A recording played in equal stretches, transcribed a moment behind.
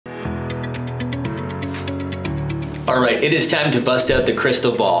All right, it is time to bust out the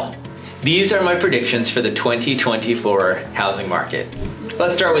crystal ball. These are my predictions for the 2024 housing market.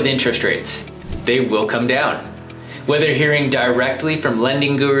 Let's start with interest rates. They will come down. Whether hearing directly from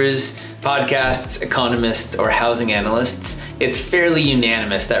lending gurus, podcasts, economists, or housing analysts, it's fairly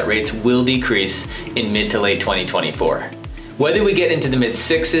unanimous that rates will decrease in mid to late 2024. Whether we get into the mid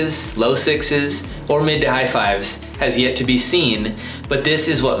sixes, low sixes, or mid to high fives has yet to be seen, but this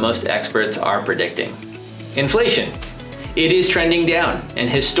is what most experts are predicting. Inflation. It is trending down, and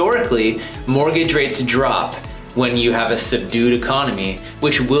historically, mortgage rates drop when you have a subdued economy,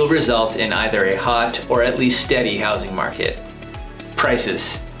 which will result in either a hot or at least steady housing market.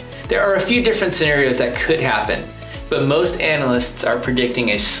 Prices. There are a few different scenarios that could happen, but most analysts are predicting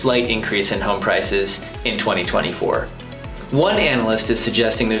a slight increase in home prices in 2024. One analyst is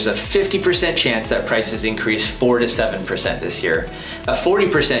suggesting there's a 50% chance that prices increase 4 to 7% this year, a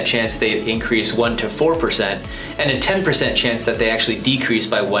 40% chance they increase 1 to 4%, and a 10% chance that they actually decrease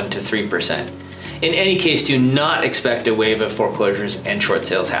by 1 to 3%. In any case, do not expect a wave of foreclosures and short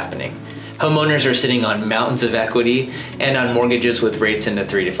sales happening. Homeowners are sitting on mountains of equity and on mortgages with rates in the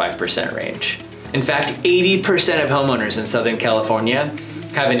 3 to 5% range. In fact, 80% of homeowners in Southern California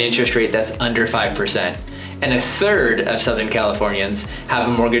have an interest rate that's under 5%. And a third of Southern Californians have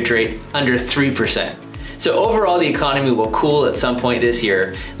a mortgage rate under 3%. So overall, the economy will cool at some point this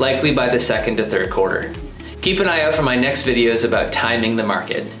year, likely by the second to third quarter. Keep an eye out for my next videos about timing the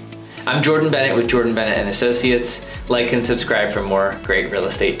market. I'm Jordan Bennett with Jordan Bennett & Associates. Like and subscribe for more great real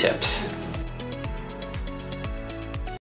estate tips.